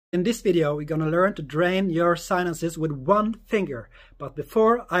In this video, we're going to learn to drain your sinuses with one finger. But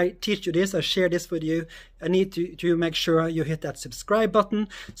before I teach you this, I share this with you, I need to make sure you hit that subscribe button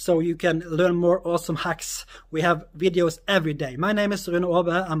so you can learn more awesome hacks. We have videos every day. My name is Rune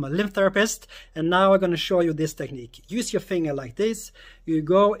Åbø, I'm a lymph therapist, and now I'm going to show you this technique. Use your finger like this. You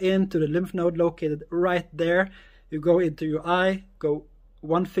go into the lymph node located right there. You go into your eye, go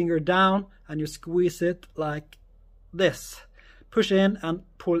one finger down, and you squeeze it like this. Push in and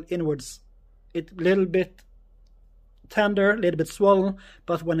pull inwards. It's a little bit tender, a little bit swollen,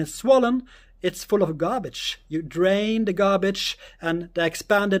 but when it's swollen, it's full of garbage. You drain the garbage, and the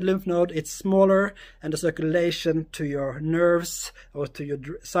expanded lymph node, it's smaller, and the circulation to your nerves or to your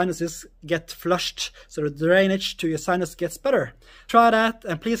sinuses get flushed, so the drainage to your sinus gets better. Try that,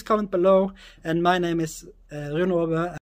 and please comment below. And my name is Rune Åbø.